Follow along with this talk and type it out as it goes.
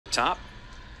Top,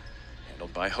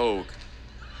 handled by Hogue.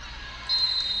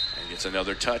 And gets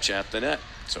another touch at the net.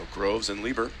 So Groves and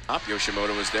Lieber up.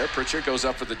 Yoshimoto is there. Pritchard goes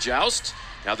up for the joust.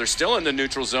 Now they're still in the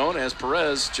neutral zone as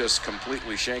Perez just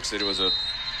completely shanks it. It was a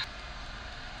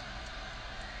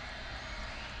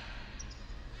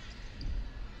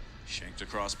shanked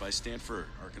across by Stanford.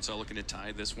 Arkansas looking to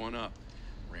tie this one up.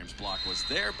 Rams block was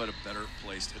there, but a better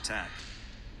placed attack.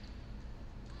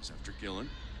 Goes after Gillen.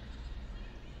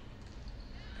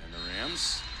 And the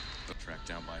Rams tracked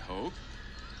down by Hogue.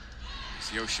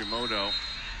 It's Yoshimoto.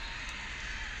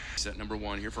 Set number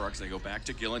one here for Arkansas. They go back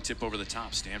to Gillen, tip over the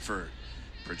top. Stanford.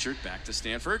 Pritchard back to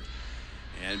Stanford.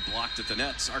 And blocked at the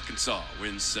nets. Arkansas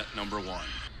wins set number one.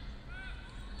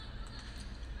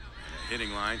 And a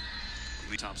hitting line.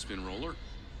 Top spin roller.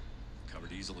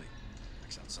 Covered easily.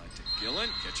 Backs outside to Gillen.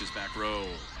 Catches back row.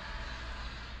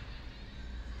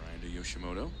 Brian to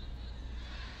Yoshimoto.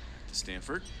 Back to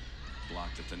Stanford.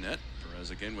 Blocked at the net.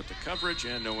 Perez again with the coverage,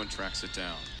 and no one tracks it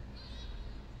down.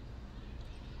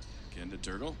 Again to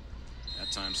Turtle.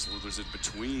 That time slithers it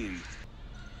between.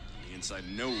 The inside,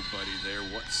 nobody there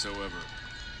whatsoever.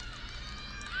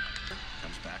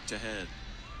 Comes back to head.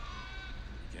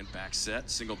 Again, back set,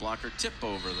 single blocker, tip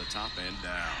over the top and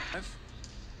down.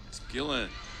 It's Gillen.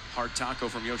 Hard taco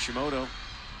from Yoshimoto.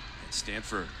 And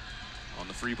Stanford on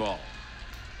the free ball.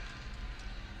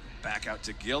 Back out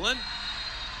to Gillen.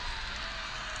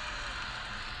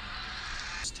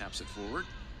 Just taps it forward.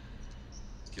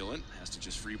 Gillen has to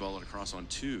just free ball it across on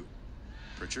two.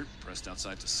 Pritchard pressed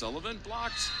outside to Sullivan,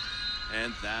 blocked,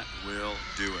 and that will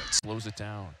do it. Slows it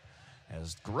down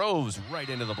as Groves right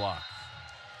into the block.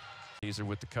 Hazer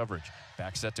with the coverage.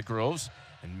 Back set to Groves,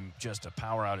 and just a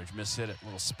power outage, mishit it.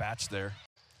 Little spatch there.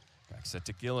 Back set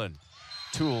to Gillen.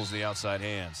 Tools the outside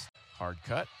hands. Hard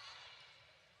cut.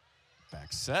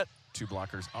 Back set. Two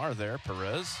blockers are there.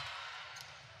 Perez.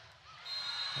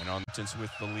 And on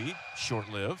with the lead.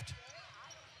 Short-lived.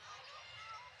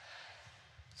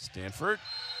 Stanford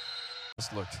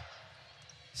just looked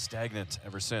stagnant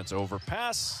ever since.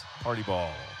 Overpass, party ball.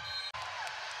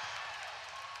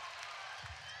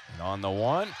 And on the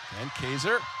one, and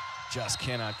Kaiser just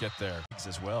cannot get there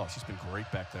as well. She's been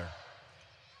great back there.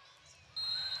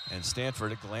 And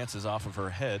Stanford, it glances off of her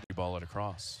head, ball it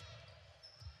across.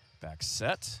 Back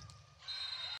set,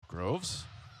 Groves.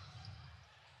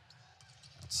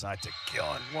 Outside to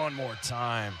Gillen one more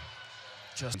time.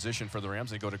 Just position for the Rams.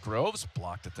 They go to Groves,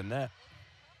 blocked at the net.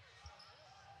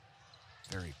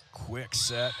 Very quick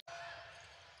set.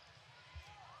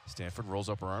 Stanford rolls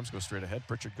up her arms, goes straight ahead.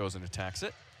 Pritchard goes and attacks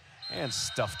it. And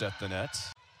stuffed at the net.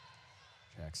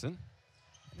 Jackson.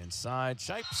 And inside,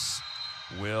 Shipes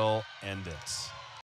will end it.